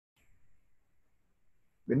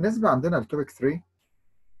بالنسبة عندنا لتوبيك 3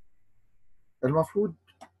 المفروض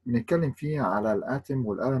بنتكلم فيه على الاتم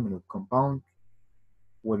والالمنت والكومباوند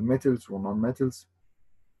والميتالز والنون ميتالز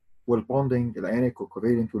والبوندنج الايونيك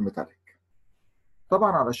والكوفالنت والميتاليك.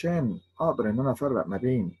 طبعا علشان اقدر ان انا افرق ما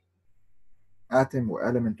بين اتم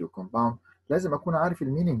والمنت وكومباوند لازم اكون عارف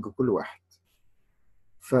المينينج كل واحد.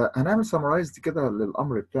 فهنعمل سمرايز كده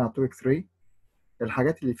للامر بتاع توبيك 3،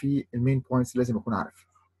 الحاجات اللي فيه المين بوينتس لازم اكون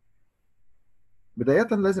عارفها. بداية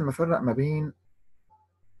لازم افرق ما بين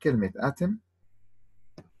كلمة اتم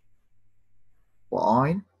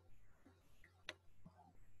واين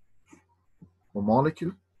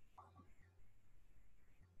وموليكيول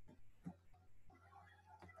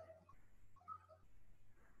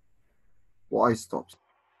وايستوبس.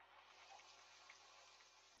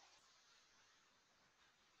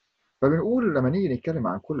 فبنقول لما نيجي نتكلم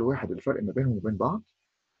عن كل واحد الفرق ما بينهم وبين بعض،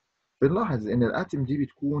 بنلاحظ ان الاتم دي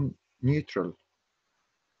بتكون نيوترال.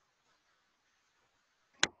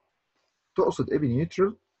 تقصد ايه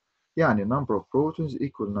بنيوترال؟ يعني number of protons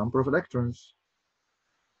equal number of electrons،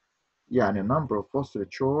 يعني number of positive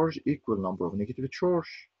charge equal number of negative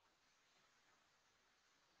charge.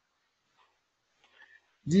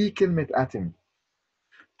 دي كلمة atom.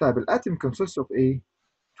 طيب الاتم consists of ايه؟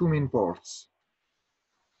 two main parts: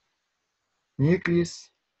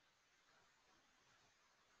 nucleus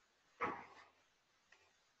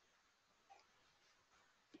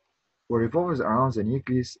revolves around the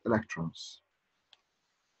nucleus electrons.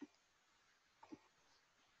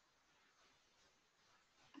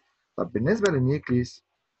 طب بالنسبة للنيوكليس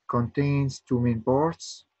contains two main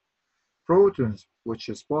parts: protons which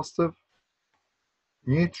is positive,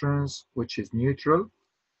 neutrons which is neutral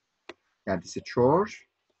يعني this charge،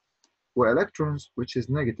 والكترونز which is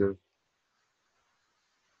negative.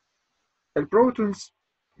 البروتونز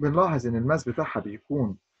بنلاحظ ان الماس بتاعها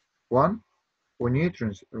بيكون 1،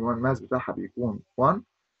 والنيوترونز الماس بتاعها بيكون 1،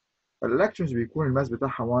 والالكترونز بيكون الماس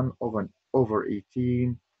بتاعها 1 over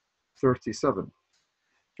 1837.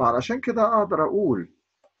 فعلشان كده اقدر اقول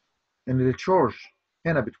ان التشارج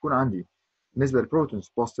هنا بتكون عندي بالنسبه للبروتونز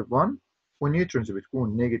بوزيتيف 1، والنيوترونز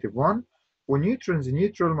بتكون نيجاتيف 1، والنيوترونز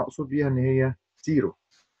نيوترال مقصود بيها ان هي 0.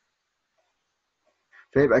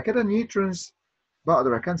 فيبقى كده النيوترونز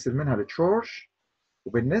بقدر اكنسل منها التشارج،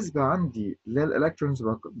 وبالنسبة عندي للإلكترونز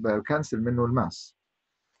بكنسل منه الماس.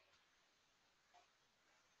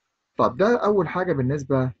 طب ده أول حاجة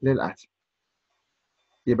بالنسبة للآتم.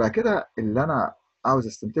 يبقى كده اللي أنا عاوز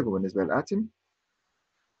استنتجه بالنسبة للآتم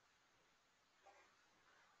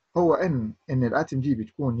هو إن الآتم دي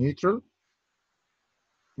بتكون نيوترال.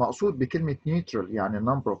 مقصود بكلمة نيوترال يعني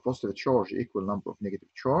number of positive charge equal number of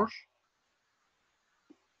negative charge.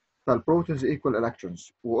 فالبروتونز equal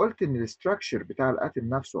electrons. وقلت إن الستراكشر بتاع الآتم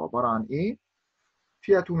نفسه عبارة عن إيه؟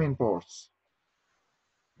 فيها two main parts: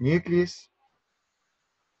 nucleus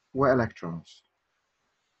وelectrons.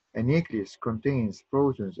 A nucleus contains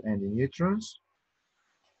protons and neutrons،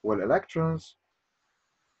 والelectrons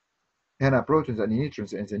هنا protons and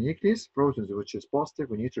neutrons in the nucleus. protons which is positive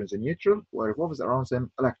ونeutrons neutral revolves around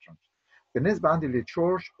them electrons. بالنسبة عندي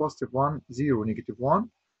للتشارج positive 1 0 negative 1.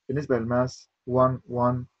 بالنسبة للماس 1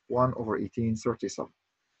 1 1 over 1837.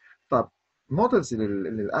 طب مودلز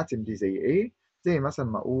للاتم دي زي ايه؟ زي مثلا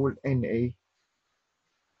ما اقول Na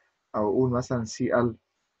او اقول مثلا Cl.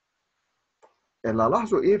 اللي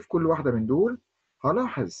هلاحظه ايه في كل واحدة من دول؟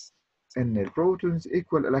 هلاحظ ان البروتونز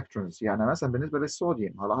equal electrons. يعني مثلا بالنسبة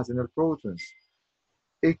للصوديوم هلاحظ ان البروتونز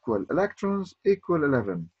equal electrons equal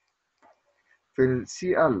 11. في ال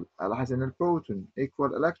Cl هلاحظ ان البروتون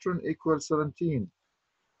equal electron equal 17.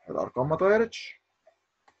 الارقام ما اتغيرتش.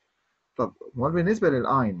 طب امال بالنسبة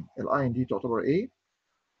للاين، الاين دي تعتبر ايه؟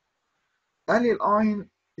 قال لي الاين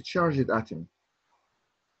charged atom.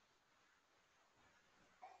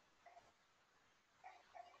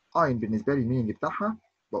 اين بالنسبة لي المينينج بتاعها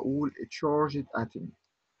بقول charged atom.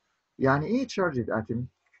 يعني ايه charged atom؟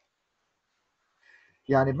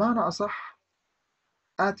 يعني بمعنى اصح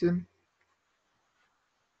atom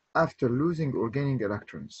after losing or gaining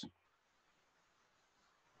electrons.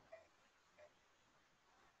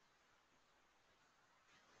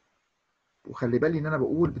 وخلي بالي ان انا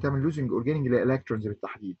بقول بتعمل losing or gaining الالكترونز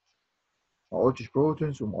بالتحديد، ما قلتش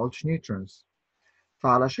بروتونز وما قلتش نيوترونز.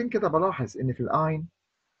 فعلشان كده بلاحظ ان في الاين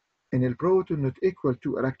ان البروتون not equal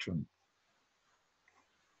to electron.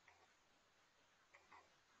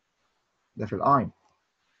 ده في الاين،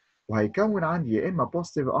 وهيكون عندي يا اما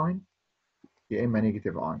positive اين يا اما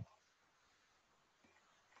negative اين.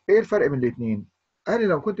 ايه الفرق بين الاثنين؟ قال لي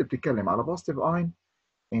لو كنت بتتكلم على positive ion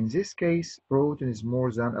in this case proton is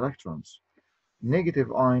more than electrons.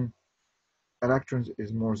 Negative ion electrons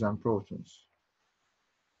is more than protons.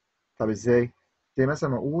 طب ازاي؟ زي مثلا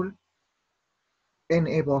ما اقول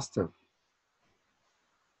Na positive.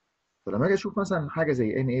 فلما اجي اشوف مثلا حاجه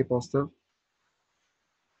زي Na positive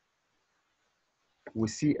و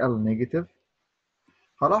Cl negative،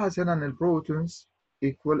 هلاحظ هنا ان البروتونز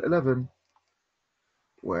equal 11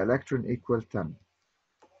 والكترون equal 10.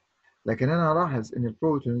 لكن هنا هلاحظ ان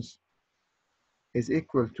البروتونز is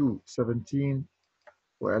equal to 17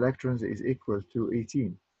 والكترونز is equal to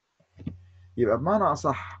 18. يبقى بمعنى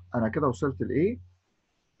اصح انا كده وصلت لايه؟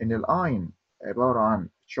 ان الاين عباره عن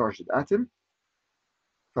charged atom،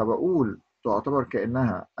 فبقول تعتبر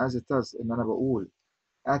كانها as it is ان انا بقول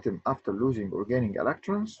atom after losing organic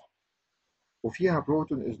electrons، وفيها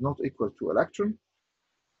proton is not equal to electron،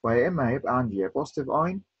 ويا اما هيبقى عندي يا positive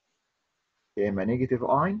ion يا اما negative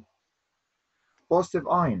ion. positive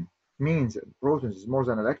ion means protons is more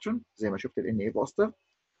than electron زي ما شفت ال Na positive.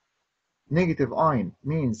 negative ion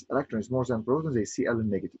means electron is more than proton زي Cl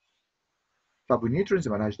negative. طب والنيوترونز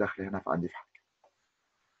مالهاش دخل هنا في عندي في حاجه.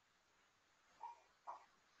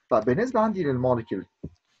 طب بالنسبه عندي للموليكيول،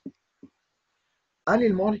 قال لي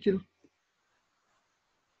الموليكيول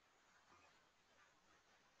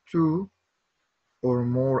two or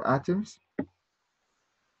more atoms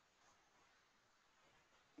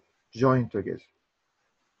join together.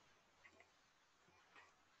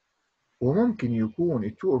 وممكن يكون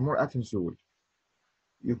ال two or more atoms دول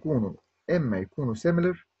يكونوا اما يكونوا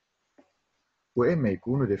similar واما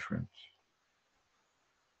يكونوا different.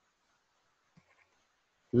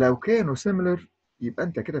 لو كانوا similar يبقى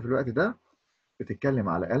انت كده في الوقت ده بتتكلم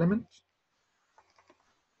على element،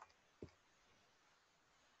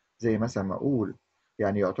 زي مثلا ما اقول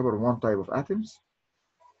يعني يعتبر one type of atoms،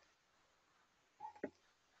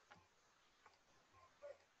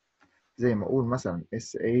 زي ما اقول مثلا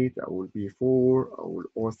S8 او ال B4 او ال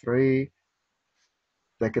O3،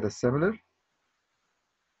 ده كده similar.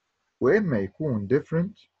 واما يكون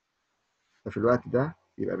different، ففي الوقت ده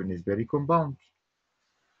يبقى بالنسبه لي compound،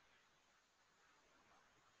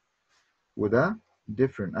 وده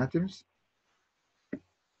different atoms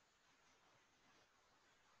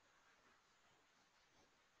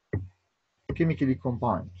chemically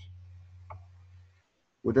combined.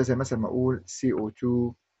 وده زي مثلا ما اقول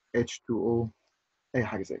CO2 H2O، اي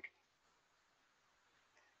حاجه زي كده.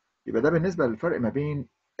 يبقى ده بالنسبه للفرق ما بين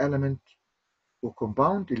element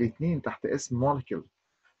وكومباوند، الاثنين تحت اسم molecule.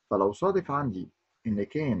 فلو صادف عندي ان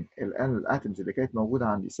كان الاتومز اللي كانت موجوده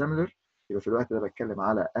عندي similar، يبقى في الوقت ده بتكلم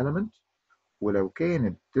على element، ولو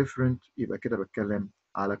كانت different يبقى كده بتكلم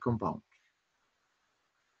على compound.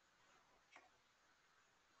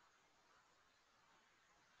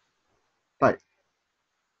 طيب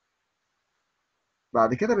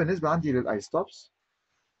بعد كده بالنسبه عندي للايستوبس،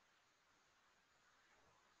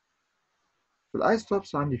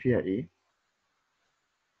 الايستوبس عندي فيها ايه؟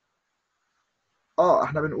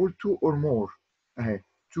 احنا بنقول two or more اهي،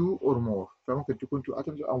 two or more، فممكن تكون two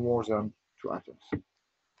atoms او more than two atoms.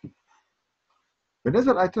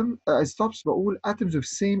 بالنسبه للايتم stops بقول atoms of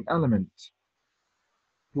same element،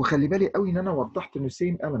 وخلي بالي قوي ان انا وضحت انه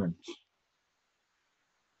same element.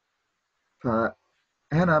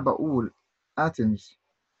 فهنا بقول atoms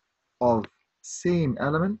of same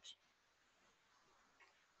element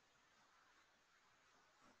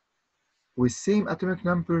with same atomic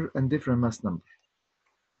number and different mass number.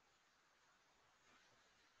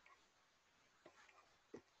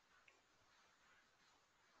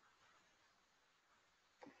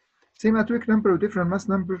 same atomic number و different mass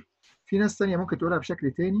number في ناس تانية ممكن تقولها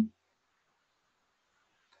بشكل تاني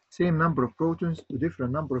same number of protons to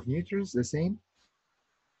different number of neutrons the same.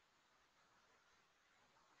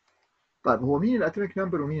 طيب هو مين الاتوميك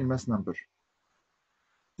نمبر ومين الماس نمبر؟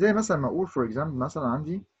 زي مثلا ما اقول فور اكزامبل مثلا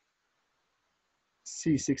عندي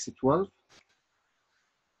C612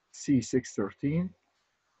 C613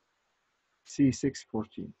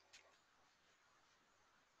 C614.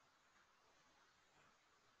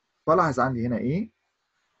 فلاحظ عندي هنا ايه؟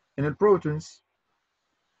 ان البروتونز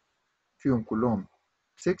فيهم كلهم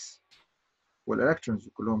 6 والالكترونز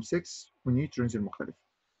كلهم 6 والنيوترونز المختلفه.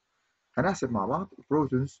 هنحسب مع بعض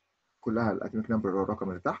البروتونز كلها الاتوميك نمبر اللي هو الرقم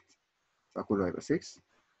اللي تحت، فكله هيبقى 6.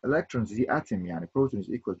 الالكترونز دي اتم يعني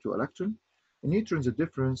بروتونز equal to electron. النيوترونز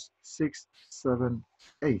الديفرنس 6 7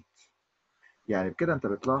 8. يعني بكده انت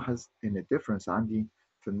بتلاحظ ان الديفرنس عندي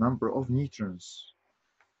في النمبر اوف نيوترونز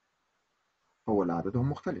هو اللي عددهم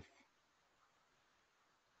مختلف.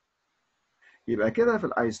 يبقى كده في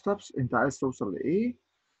الايستوبس انت عايز توصل لايه؟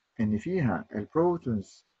 ان فيها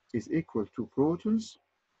البروتونز is equal to protons،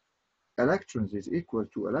 electrons is equal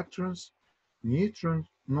to electrons، neutrons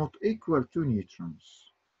not equal to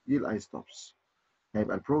neutrons. دي الايستوبس.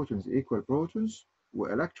 هيبقى البروتونز equal protons و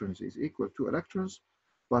electrons is equal to electrons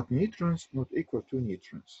but neutrons not equal to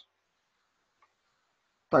neutrons.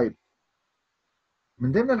 طيب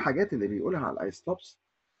من ضمن الحاجات اللي بيقولها على الايستوبس،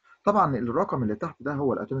 طبعا الرقم اللي تحت ده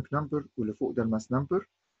هو الاتوميك نمبر واللي فوق ده الماس نمبر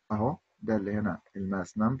اهو، ده اللي هنا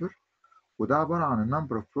الماس نمبر، وده عباره عن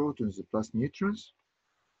النمبر اوف بروتونز بلس نيوترونز،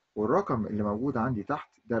 والرقم اللي موجود عندي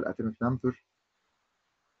تحت ده الاتوميك نمبر،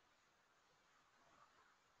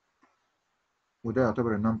 وده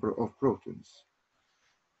يعتبر النمبر اوف بروتونز.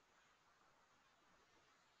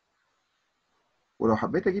 ولو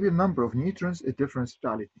حبيت اجيب النمبر اوف نيوترونز الديفرنس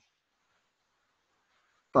بتاع الاثنين.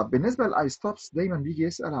 طب بالنسبه للايستوبس دايما بيجي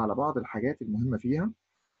يسال على بعض الحاجات المهمه فيها،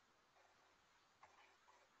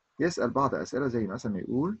 يسال بعض اسئله زي مثلا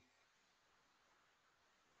يقول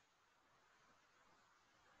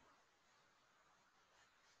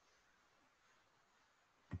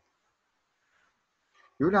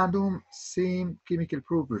عندهم same chemical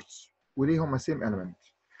properties وليه هم same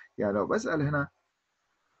element. يعني لو بسأل هنا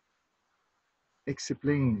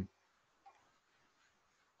explain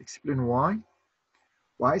why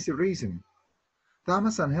وعايز الريزن بتاع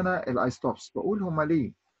مثلا هنا الايستوبس، بقول هما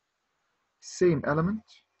ليه same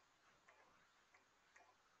element،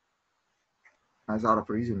 عايز اعرف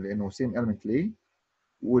الريزن لانه same element ليه،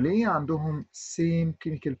 وليه عندهم same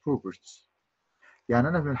chemical properties. يعني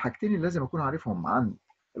انا من الحاجتين اللي لازم اكون عارفهم عن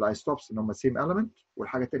الايستوبس ان هم same element،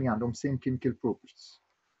 والحاجه الثانيه عندهم same chemical properties.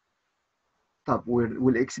 طب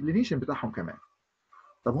والاكسبلينيشن بتاعهم كمان.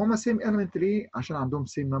 طب هما same element ليه؟ عشان عندهم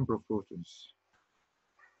same number of protons.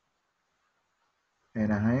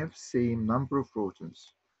 and I have same number of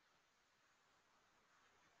protons.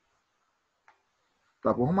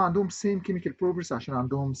 طب وهم عندهم same chemical properties عشان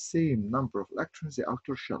عندهم same number of electrons the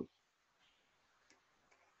outer shell.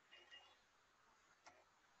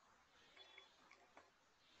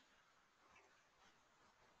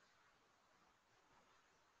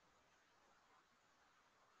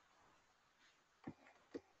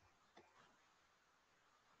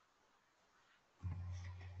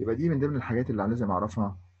 يبقى دي من ضمن الحاجات اللي لازم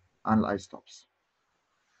اعرفها عن الايستوبس.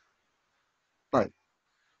 طيب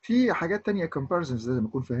في حاجات تانية comparisons لازم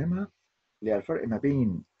اكون فاهمها، اللي هي الفرق ما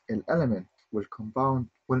بين الاليمنت والكومباوند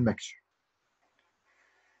والميكشر.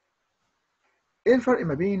 ايه الفرق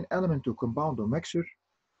ما بين element وكومباوند وميكشر؟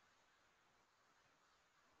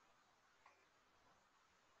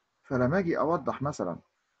 فلما اجي اوضح مثلا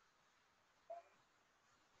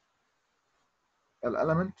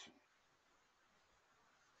الاليمنت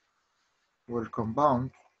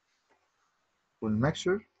والكومباوند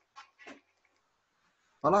والميكشر،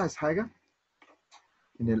 هلاحظ حاجه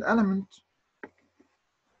ان الاليمنت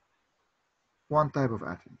one type of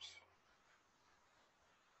atoms،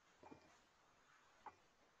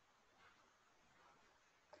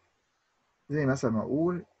 زي مثلا ما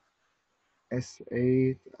اقول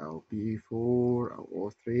S8 او B4 او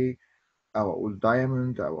O3 او اقول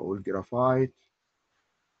diamond او اقول جرافايت.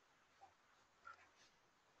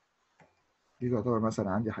 دي تعتبر مثلا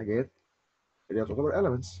عندي حاجات اللي هي تعتبر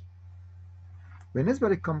elements. بالنسبه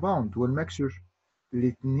للكومباوند والميكشر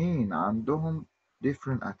الاثنين عندهم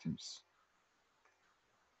different atoms.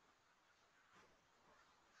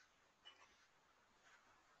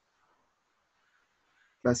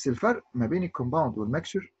 بس الفرق ما بين الكومباوند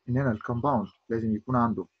والميكشر ان هنا الكومباوند لازم يكون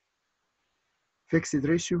عنده fixed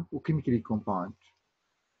ratio و chemically compound.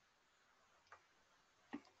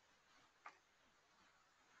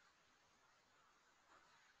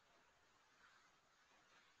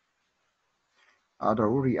 اقدر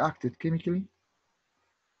اقول reacted chemically،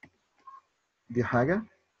 دي حاجه.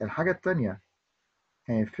 الحاجه الثانيه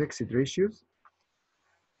هي fixed ratios.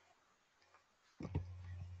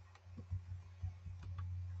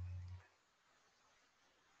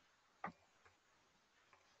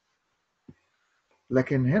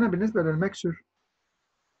 لكن هنا بالنسبه للميكشر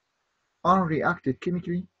unreacted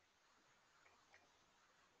chemically،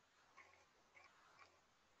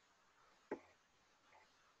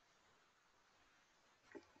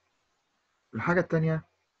 الحاجه الثانيه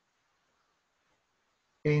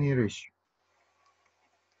any ratio.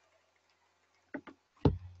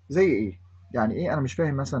 زي ايه؟ يعني ايه؟ انا مش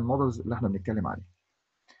فاهم مثلا المودلز اللي احنا بنتكلم عليه.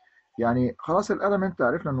 يعني خلاص الاليمنت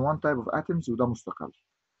عرفنا ان one type of atoms وده مستقل،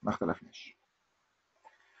 ما اختلفناش.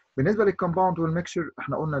 بالنسبه للكومباوند والميكشر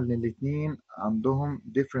احنا قلنا ان الاثنين عندهم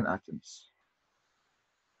different atoms.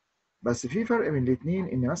 بس في فرق بين الاثنين،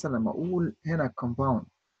 ان مثلا لما اقول هنا compound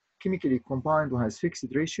chemically combined و has fixed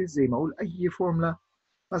ratios، زي ما اقول اي فورمولا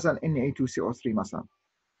مثلا Na2CO3 مثلا،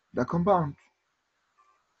 ده compound،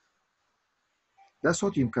 ده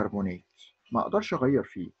صوديوم كربونات، ما اقدرش اغير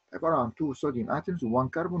فيه، عباره عن 2 صوديوم اتومز و1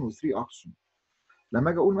 كربون و3 اكسجين. لما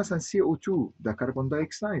اجي اقول مثلا CO2 ده كربون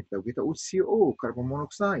دايوكسيد، لو جيت اقول CO كربون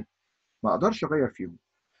مونوكسيد، ما اقدرش اغير فيهم.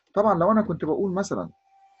 طبعا لو انا كنت بقول مثلا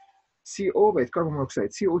CO بقت كربون مونوكسيد،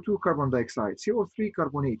 CO2 كربون دايوكسيد، CO3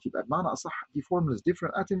 كربونات، يبقى بمعنى اصح دي فورملز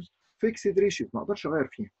different atoms fixed ratios ما اقدرش اغير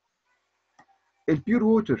فيها. البيور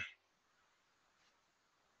ووتر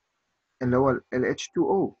اللي هو ال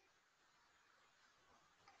H2O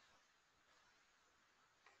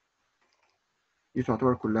دي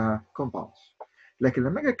تعتبر كلها compounds. لكن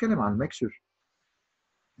لما اجي اتكلم عن الميكسر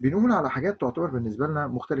بنقول على حاجات تعتبر بالنسبه لنا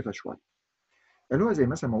مختلفه شويه، اللي هو زي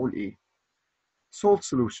مثلا ما اقول ايه salt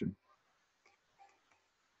solution،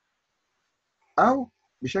 او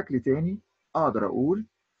بشكل تاني اقدر اقول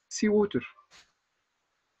sea water.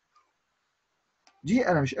 دي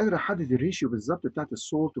انا مش قادر احدد الريشيو بالظبط بتاعت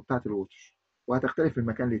السولت وبتاعت الووتر، وهتختلف من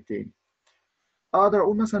مكان للتاني. اقدر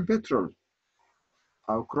اقول مثلا بترول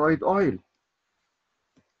او كرويد اويل،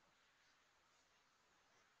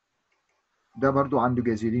 ده برضو عنده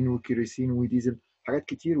جازولين وكيروسين وديزل، حاجات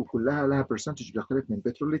كتير وكلها لها برسنتج بيختلف من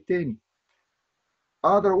بترول للتاني.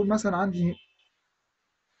 اقدر اقول مثلا عندي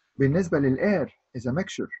بالنسبه للاير اذا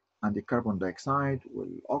ميكشر، عندي الكربون دايوكسيد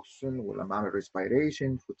والاكسجين، ولما اعمل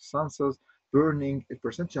ريسبيريشن فوتوسينثيز بيرنينج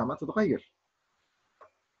البرسنتج عماله تتغير.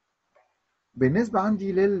 بالنسبه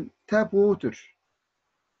عندي للتاب ووتر،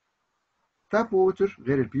 تاب ووتر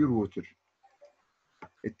غير البيور ووتر.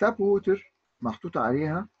 التاب ووتر محطوط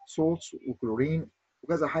عليها سولتس وكلورين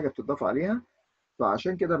وكذا حاجه بتضاف عليها،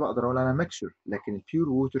 فعشان كده بقدر اقول انا ميكشر. لكن البيور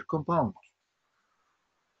ووتر كومباوند.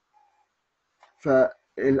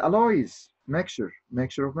 فالالويز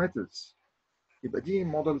ميكشر اوف ميتالز. يبقى دي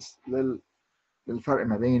مودلز للفرق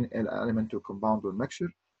ما بين الاليمنت والكومباوند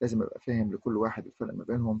والميكشر. لازم ابقى فاهم لكل واحد الفرق ما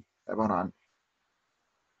بينهم عباره عن.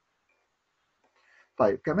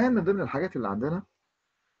 طيب كمان من ضمن الحاجات اللي عندنا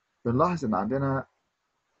بنلاحظ ان عندنا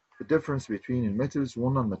difference between الميتالز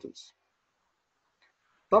والنون ميتالز.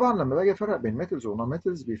 طبعا لما باجي افرق بين ميتالز ونون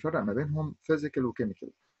ميتالز بيفرق ما بينهم فيزيكال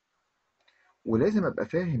وكيميكال، ولازم ابقى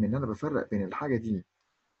فاهم ان انا بفرق بين الحاجه دي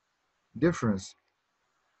difference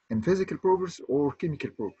in physical properties or chemical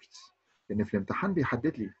properties، لان في الامتحان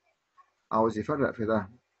بيحدد لي عاوز يفرق في ده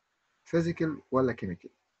physical ولا chemical.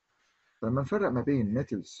 لما نفرق ما بين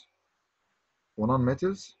metals ونون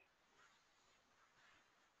metals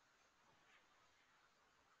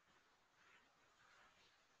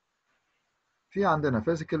في عندنا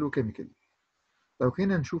physical وchemical. لو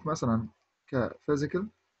كنا نشوف مثلا كphysical،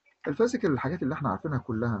 الفيزيكال الحاجات اللي احنا عارفينها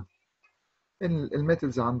كلها، ان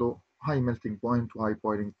الميتالز عنده high melting point و high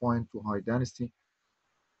boiling point و high density.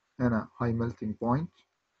 هنا high melting point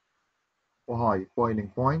و high boiling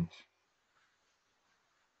point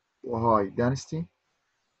و high density.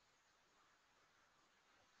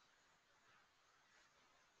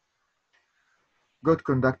 good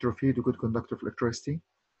conductor of heat و good conductor of electricity.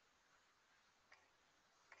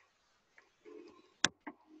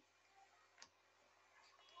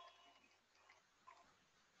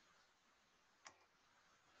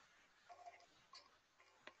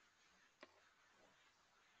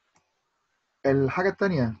 الحاجة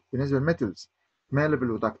التانية بالنسبة للميتالز malleable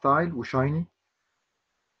وداكتايل وشايني.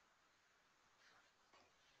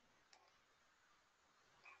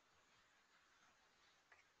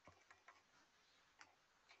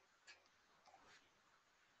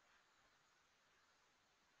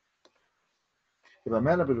 يبقى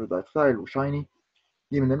malleable وداكتايل وشايني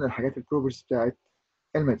دي من ضمن الحاجات البروبرتيز بتاعت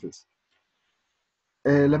الميتالز.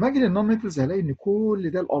 لما اجي للنون ميتالز هلاقي ان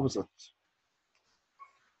كل ده الاوبوزيت.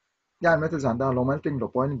 يعني الميتالز عندها low melting low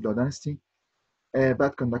boiling low density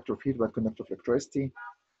bad conductor of heat bad conductor of electricity.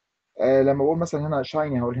 لما بقول مثلا هنا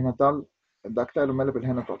شايني هقول هنا dull. الداكتايل والمالبل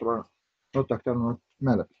هنا تعتبر not داكتايل not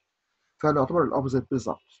malleable، فيعتبر الاوبوزيت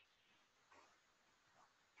بالظبط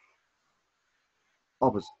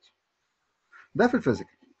opposite. ده في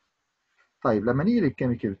الفيزيكال. طيب لما نيجي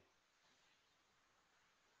للكيميكال،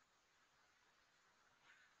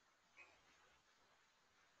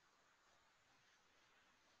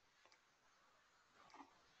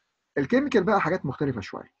 الكيميكال بقى حاجات مختلفة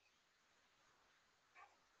شوية.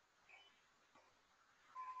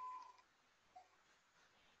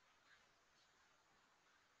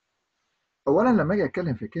 اولا لما اجي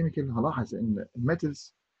اتكلم في الكيميكال هلاحظ ان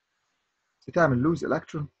الميتالز بتعمل لوز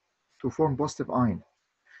الكترون تو فورم بوزيتيف اين.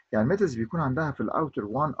 يعني الميتالز بيكون عندها في الاوتر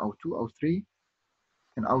 1 او 2 او 3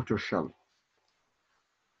 ان اوتر شيل،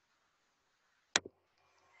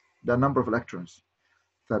 ده number of electrons.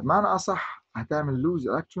 فبمعنى اصح هتعمل لوز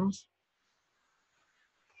electrons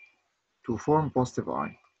to form positive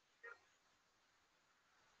ion.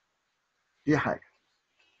 دي حاجه.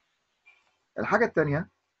 الحاجه الثانيه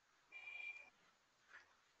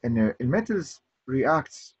ان الميتالز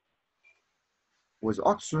reacts with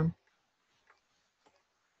oxygen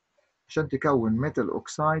عشان تكون metal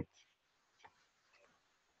oxide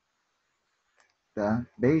ده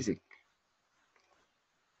basic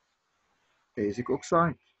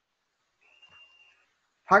oxide.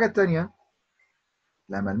 الحاجة التانية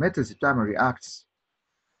لما الميتالز بتعمل reacts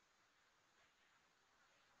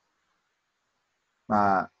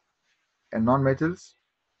مع النون metals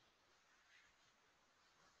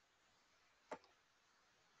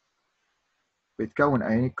بتكون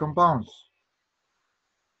ionic compounds.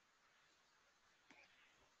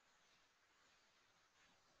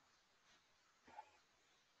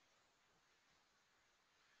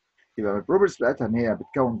 يبقى البروبرتيز بتاعتها ان هي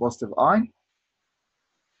بتكون positive ion.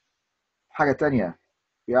 حاجة تانية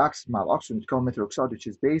reacts مع الأكسجين بتكون metal oxide which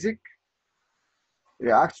is basic.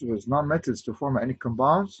 reacts with non-metals to form ionic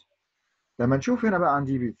compounds. لما نشوف هنا بقى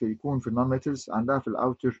عندي بيكون في النون metals عندها في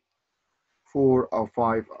الأوتر 4 أو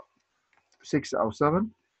 5 أو 6 أو 7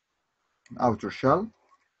 outer shell.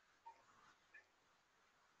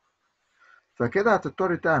 فكده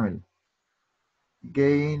هتضطر تعمل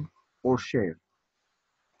gain or share.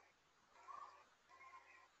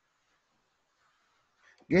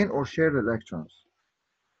 gain or share electrons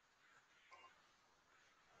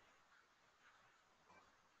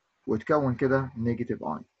وتكون كده negative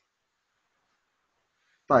ion.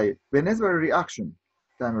 طيب بالنسبة للرياكشن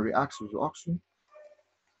تعمل reacts with oxygen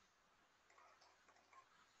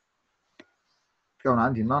تكون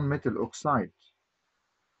عندي non-metal oxide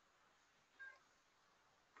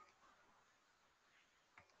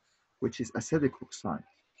which is acidic oxide.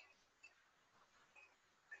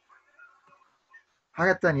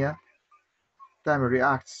 الحاجة التانية تعمل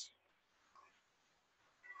reacts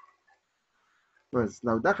بس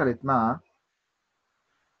لو دخلت مع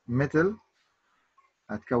metal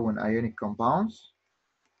هتكون ionic compounds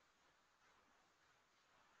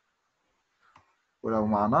ولو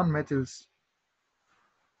مع non-metals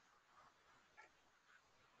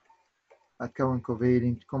هتكون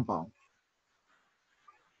covalent compound.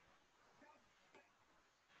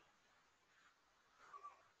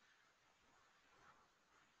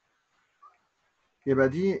 يبقى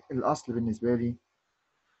دي الأصل بالنسبة لي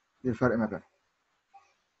للفرق ما بينهم.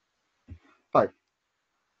 طيب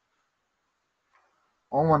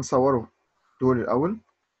هما نصوروا دول الأول.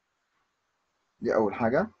 دي أول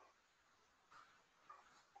حاجة.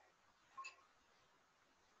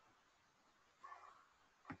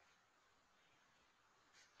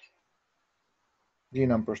 دي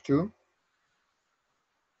number 2.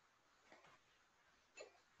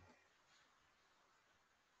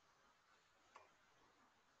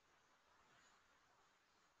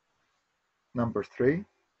 number 3.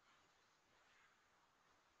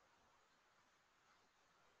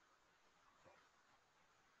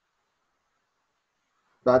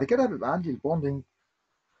 بعد كده بيبقى عندي البوندنج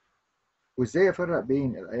وازاي افرق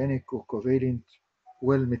بين الايونيك والكوفالنت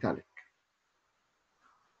والميتاليك.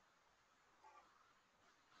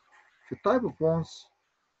 في التايب اوف بونز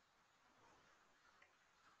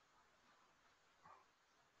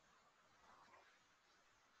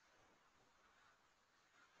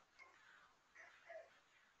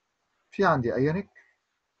في عندي ايونيك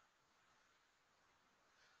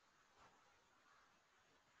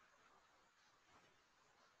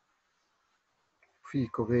في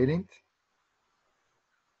كوفالنت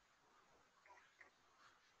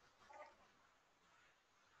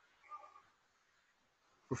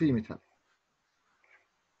وفي ميتاليك.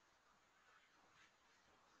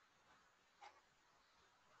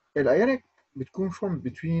 الايونيك بتكون formed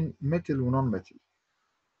between metal و non metal.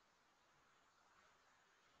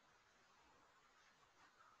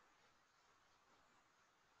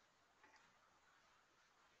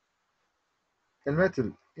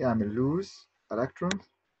 الميتال يعمل lose electrons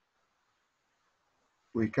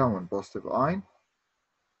ويكون positive ion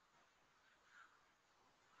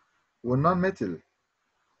والنون metal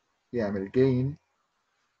يعمل gain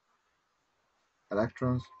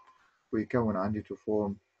electrons ويكون عندي to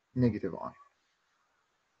form negative ion.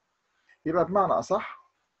 يبقى بمعنى أصح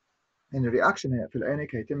إن الرياكشن في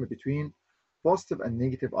الأيونيك هيتم between positive and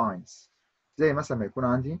negative ions. زي مثلا ما يكون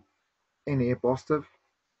عندي Na positive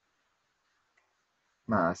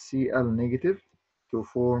مع Cl negative to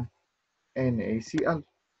form NaCl.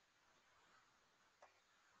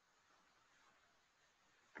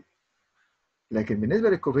 لكن بالنسبة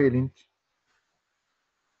للكوفالنت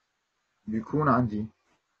بيكون عندي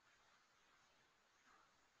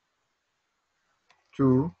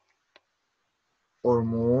 2 or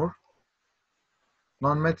more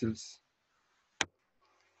non-metals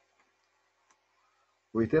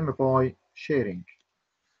ويتم by sharing.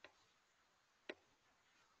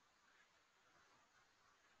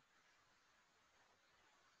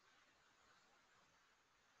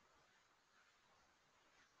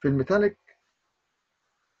 في الميتاليك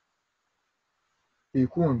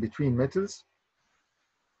بيكون between metals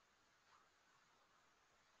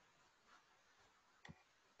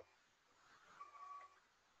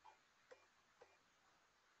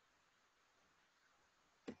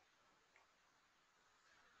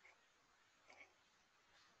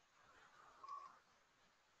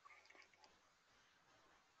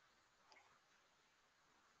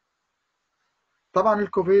طبعا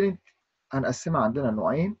الكوفيلنت هنقسمها عندنا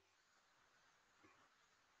نوعين.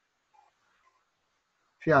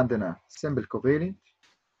 في عندنا simple covalent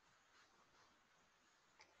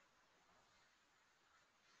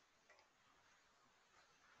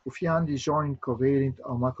وفي عندي joint covalent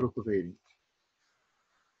أو macro covalent.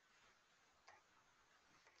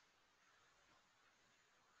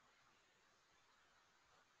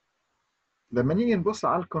 لما نيجي نبص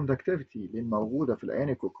على الكوندكتيفيتي اللي موجودة في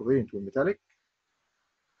الأيونيك والكوفالنت والميتاليك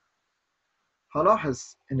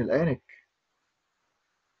هلاحظ إن الأيونيك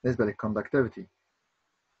بالنسبة للكوندكتيفيتي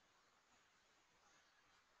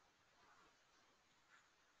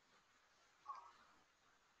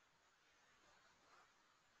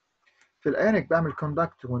في الأيونيك بعمل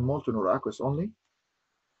conduct when molten or aqueous only.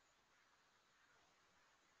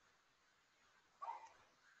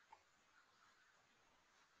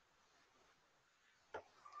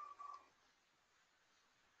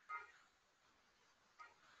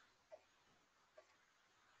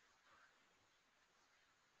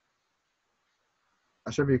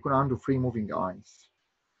 عشان بيكون عنده free moving ions.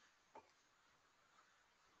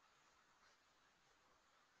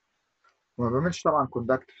 وما بعملش طبعا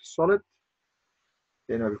conduct في السوليد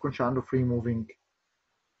لأن ما بيكونش عنده free moving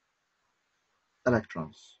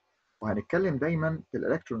electrons. وهنتكلم دايما في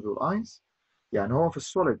الالكترونز والاينز. يعني هو في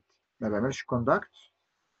السوليد ما بيعملش conduct.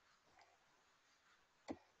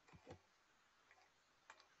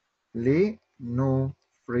 ليه؟ no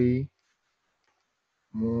free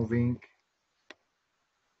moving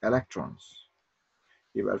electrons.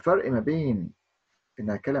 يبقى الفرق ما بين ان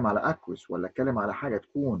اتكلم على اكوس ولا اتكلم على حاجه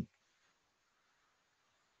تكون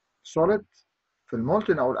solid. في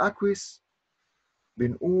المولتن او الاكويس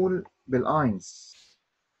بنقول بالاينز،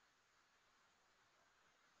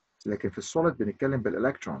 لكن في السوليد بنتكلم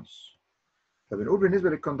بالالكترونز. فبنقول بالنسبه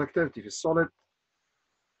للكوندكتيفيتي في السوليد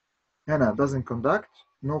هنا doesn't conduct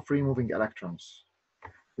no free moving electrons،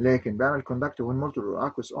 لكن بعمل conduct when molten or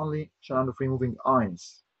aqueous only عشان عنده free moving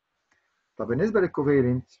ions. طب بالنسبه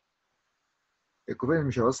للكوفالنت، الكوفالنت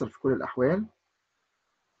مش هيوصل في كل الاحوال،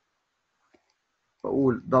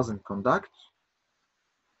 بقول doesn't conduct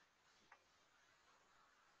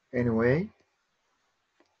anyway.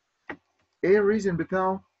 ايه الريزن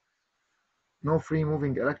بتاعه؟ no free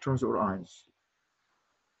moving electrons or ions.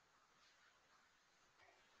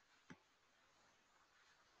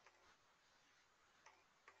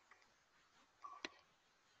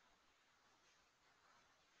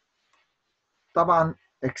 طبعا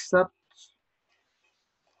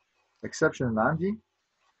exception اللي عندي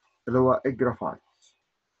اللي هو الجرافايت،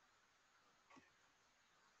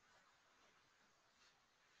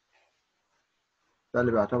 ده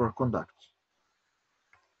اللي بيعتبر كوندكت.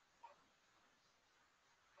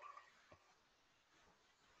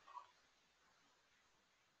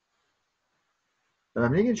 لما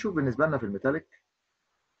بنيجي نشوف بالنسبه لنا في الميتاليك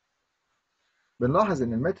بنلاحظ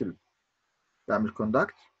ان الميتال بيعمل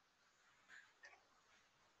كوندكت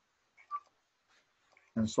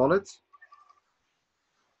in solids.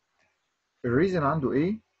 الريزن عنده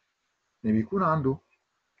ايه؟ ان بيكون عنده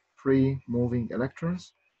free moving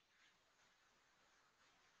electrons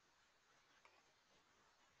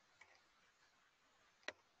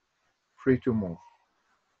free to move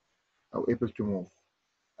او able to move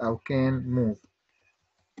او can move.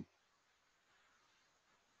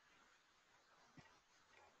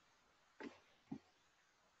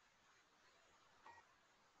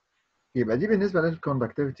 يبقى دي بالنسبه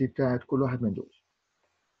للكوندكتيفيتي بتاعت كل واحد من دول.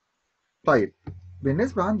 طيب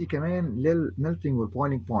بالنسبه عندي كمان للميلتنج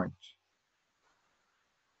والبويلنج بوينت.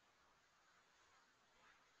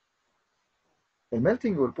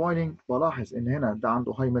 الميلتنج والبويلنج بلاحظ ان هنا ده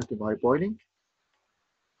عنده هاي ميلتنج وهاي بويلنج.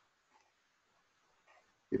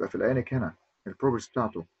 يبقى في العينك هنا البروبرتيز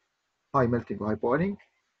بتاعته هاي ميلتنج وهاي بويلنج.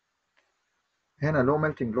 هنا لو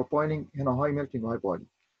ميلتنج لو بويلنج، هنا هاي ميلتنج وهاي بويلنج.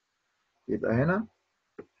 يبقى هنا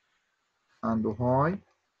عنده هاي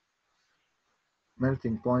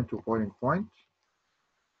melting point و boiling point.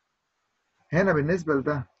 هنا بالنسبة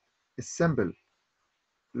لده السمبل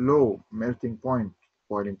low melting point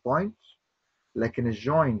boiling point، لكن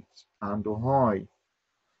الجوينت عنده high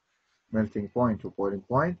melting point و boiling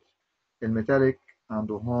point. الميتاليك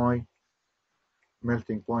عنده high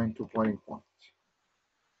melting point و boiling point.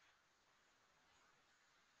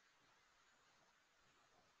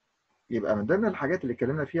 يبقى من ضمن الحاجات اللي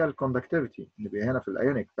اتكلمنا فيها الكوندكتيفيتي، اللي بيبقى هنا في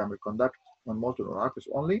الايونيك بتعمل كوندكت من مولتن اور اكوس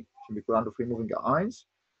اونلي عشان بيكون عنده فري موفينج اينز،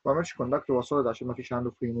 ما بيعملش كوندكت هو سوليد عشان ما فيش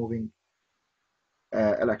عنده فري موفينج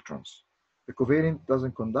electrons. The covalent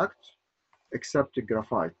doesn't conduct except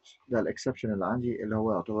graphite. ده الاكسبشن اللي عندي اللي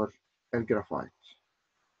هو يعتبر الجرافايت.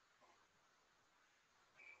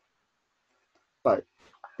 طيب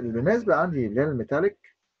بالنسبة عندي للميتاليك،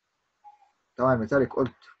 طبعا الميتاليك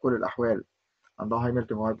قلت في كل الأحوال عندها هاي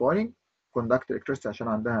ميلتنج وهاي بويلنج، كوندكت الكتريستي عشان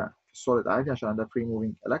عندها في السوليد عادي عشان عندها فري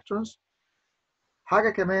موفينج الكترونز. حاجة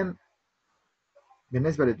كمان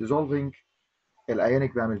بالنسبة للديزولفينج،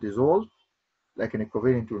 الايونيك بيعمل ديزولف لكن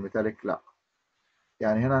الكوفالنت والميتاليك لا.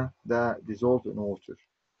 يعني هنا ده dissolve in water،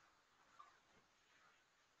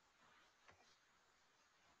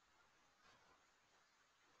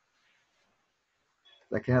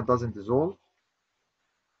 لكن هنا doesn't dissolve.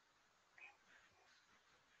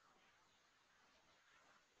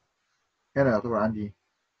 هنا يعتبر عندي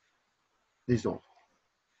dissolve.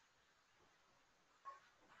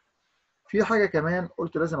 في حاجة كمان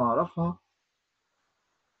قلت لازم أعرفها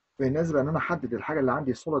بالنسبة إن أنا أحدد الحاجة اللي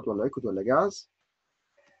عندي solid ولا liquid ولا gas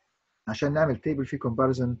عشان نعمل تيبل فيه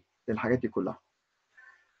comparison للحاجات دي كلها.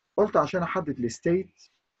 قلت عشان أحدد الستيت،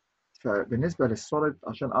 فبالنسبة للسوليد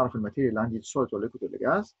عشان أعرف الماتيريال اللي عندي solid ولا liquid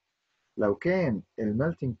ولا gas، لو كان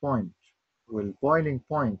الميلتنج بوينت والبويلنج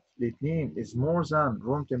بوينت الاثنين is more than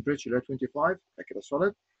room temperature اللي هي 25 ده كده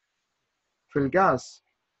solid. في الجاز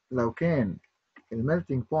لو كان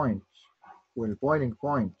الميلتنج بوينت والبويلنج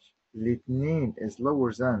بوينت الاثنين is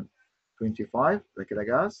lower than 25 ده كده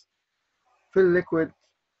جاز. في الليكويد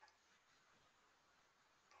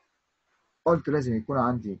قلت لازم يكون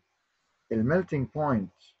عندي الميلتنج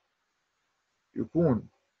بوينت يكون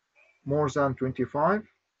more than 25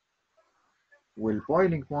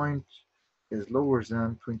 والبويلنج بوينت is lower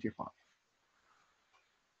than 25.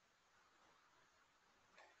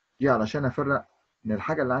 دي علشان افرق ان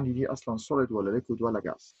الحاجه اللي عندي دي اصلا solid ولا liquid ولا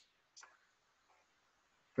gas.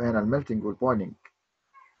 فهنا الميلتنج والبويلنج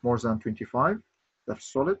more than 25 ده في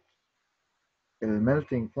السوليد،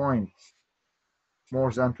 الميلتنج بوينت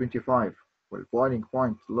more than 25 والبويلنج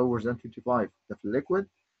بوينت lower than 25 ده في الليكويد،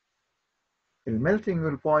 الميلتنج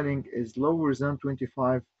والبويلنج is lower than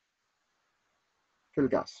 25 في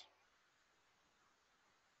الجاز.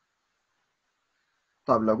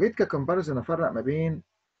 طب لو جيت ككمباريزن افرق ما بين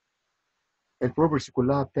البروبرتيز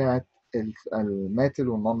كلها بتاعت الماتل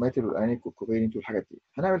والنون ماتل والايونيك والكوفالنت والحاجات دي،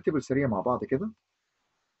 هنعمل تيبل سريع مع بعض كده.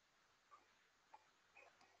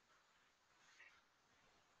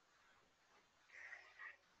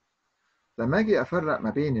 لما اجي افرق ما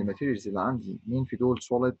بين الماتيريالز اللي عندي مين في دول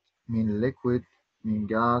سوليد مين ليكويد مين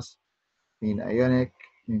جاز مين ايونيك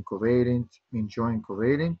مين كوفالنت مين جوين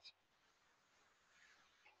كوفالنت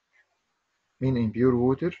مين امبيور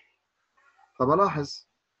ووتر، فبلاحظ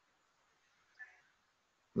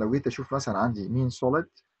لو جيت اشوف مثلا عندي مين سوليد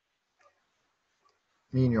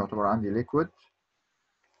مين يعتبر عندي ليكويد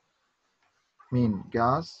مين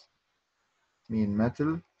جاز مين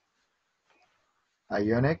ميتال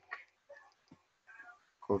ايونيك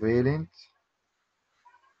كوفالنت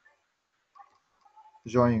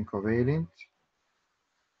جوين كوفالنت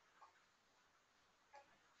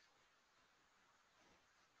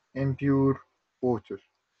impure water.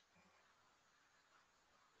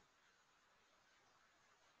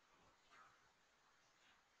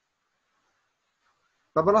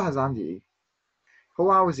 فبلاحظ عندي ايه؟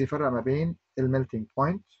 هو عاوز يفرق ما بين الميلتنج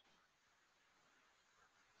بوينت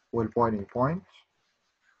والبويلنج بوينت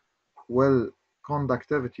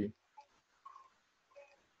والكوندكتيفيتي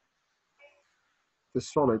في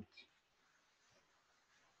السوليد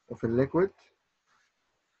وفي الليكويد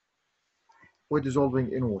وديزولفينج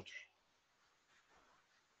in water.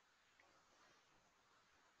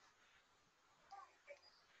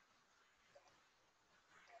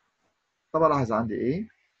 طب الاحظ عندي ايه؟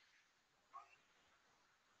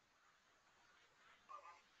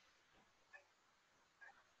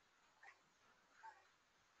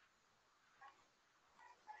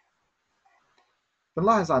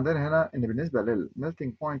 بنلاحظ عندنا هنا ان بالنسبه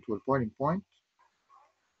للميلتنج بوينت والبويلنج بوينت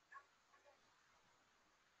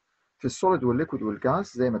في السوليد والليكويد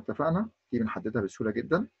والجاز زي ما اتفقنا دي بنحددها بسهوله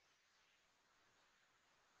جدا.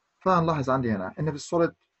 فهنلاحظ عندي هنا ان في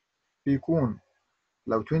السوليد بيكون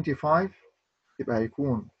لو 25 يبقى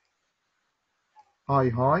هيكون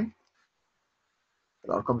هاي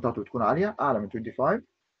الارقام بتاعته بتكون عاليه اعلى من 25.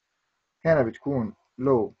 هنا بتكون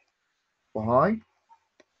لو وهاي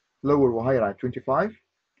لور وهاير عن 25.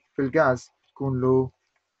 في الجاز بتكون لو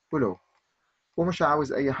ولو، ومش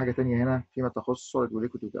عاوز اي حاجه تانية هنا فيما تخص سوليد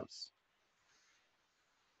وليكويد وجاز.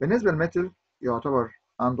 بالنسبه للميتال يعتبر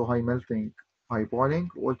عنده high melting high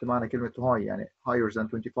boiling، وقلت معنى كلمة high يعني higher than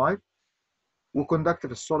 25، وconduct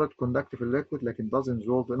في الsolid conduct في الليكويد لكن doesn't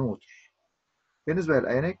dissolve in water. بالنسبة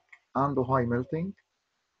للأيونيك عنده high melting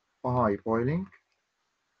و high boiling،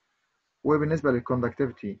 وبالنسبة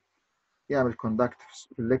للconductivity يعمل conduct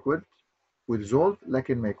في الليكويد ويديزولف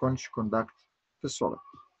لكن ما يكونش conduct في الsolid.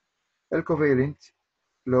 الكوفالنت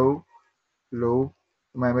low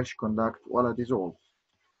وما يعملش conduct ولا dissolve.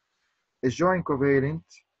 الجوين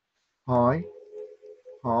كوفالنت high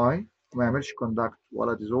وما يعملش conduct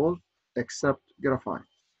ولا dissolve except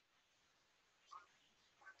graphite.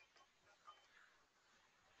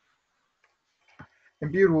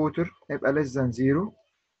 impure water يبقى less than 0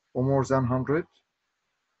 و more than 100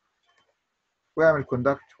 ويعمل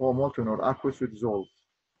conduct هو molten or aqueous dissolve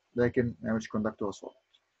لكن ما يعملش conduct ولا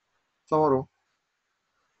solid. صوروا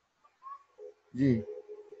دي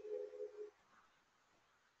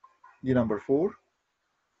number 4.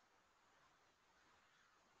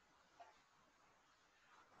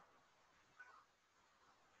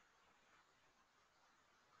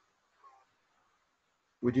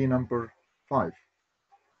 ودي number 5.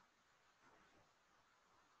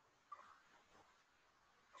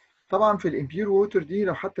 طبعا في الامبيور ووتر دي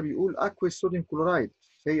لو حتى بيقول aqueous sodium chloride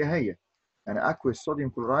هي يعني aqueous sodium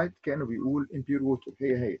chloride كانه بيقول impure water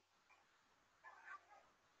هي.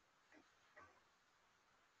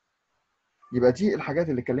 يبقى دي الحاجات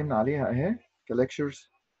اللي اتكلمنا عليها اهي كليكتشرز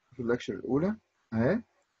في الليكتشر الاولى اهي.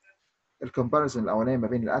 الكومباريزون الاولاني ما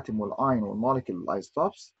بين الاتوم والاين والموليكيول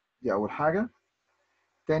والايزوتوبس دي اول حاجه.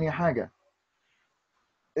 تاني حاجه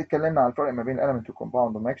اتكلمنا على الفرق ما بين element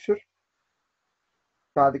وكومباوند وميكشر.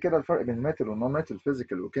 بعد كده الفرق بين الميتال والنون ميتال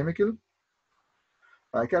فيزيكال وكيميكال.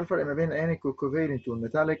 بعد كده الفرق ما بين الايونيك والكوفالنت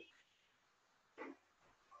والميتاليك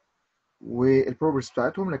والبروبرتيز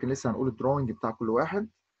بتاعتهم، لكن لسه هنقول الدروينج بتاع كل واحد.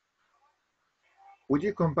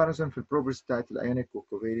 ودي كومباريزون في البروبرتيز بتاعت الايونيك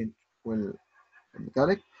والكوفالنت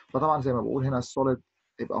والميتاليك. فطبعا زي ما بقول هنا السوليد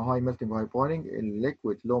يبقى هاي ميلتنج وهاي بويلنج،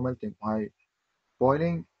 الليكويد لو ميلتنج وهاي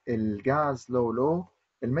بويلنج، الجاز لو،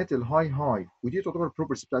 الميتال هاي. ودي تعتبر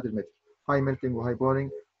البروبرتيز بتاعت الميتال هاي ميلتنج وهاي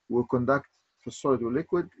بويلنج وكوندكت في السوليد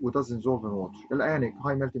والليكويد ودازنت dissolve in water. الايونيك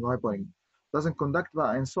هاي ميلتنج وهاي بويلنج doesn't conduct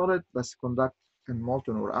بقى in solid بس conduct in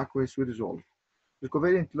molten or aqueous وdissolve.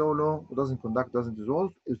 الكوفالنت لو doesn't conduct doesn't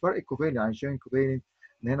dissolve. الفرق الكوفالنت عن الجين كوفالنت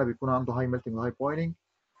ان هنا بيكون عنده هاي ميلتنج وهاي بويلنج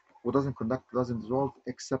و doesn't conduct doesn't dissolve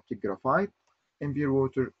except graphite. impure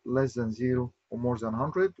water less than 0 و more than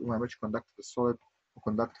 100 وما يعملش conduct في السوليد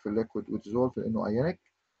وكوندكت في الليكويد وديزولف لانه ايونيك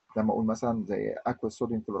لما اقول مثلا زي aqueous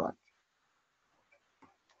sodium chloride.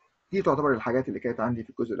 دي تعتبر الحاجات اللي كانت عندي في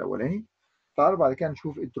الجزء الاولاني. تعالوا بعد كده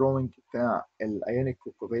نشوف الدروينج بتاع الايونيك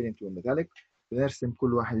والكوفالنت والميتاليك بنرسم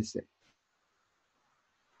كل واحد ازاي.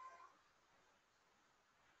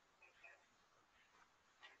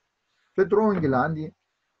 في الدروينج اللي عندي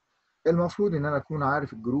المفروض ان انا اكون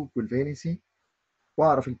عارف الجروب والفالنسي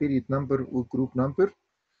واعرف البيريود نمبر والجروب نمبر.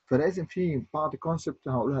 فلازم في بعض كونسبت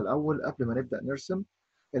هقولها الاول قبل ما نبدا نرسم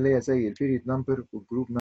اللي هي زي البيريود نمبر والجروب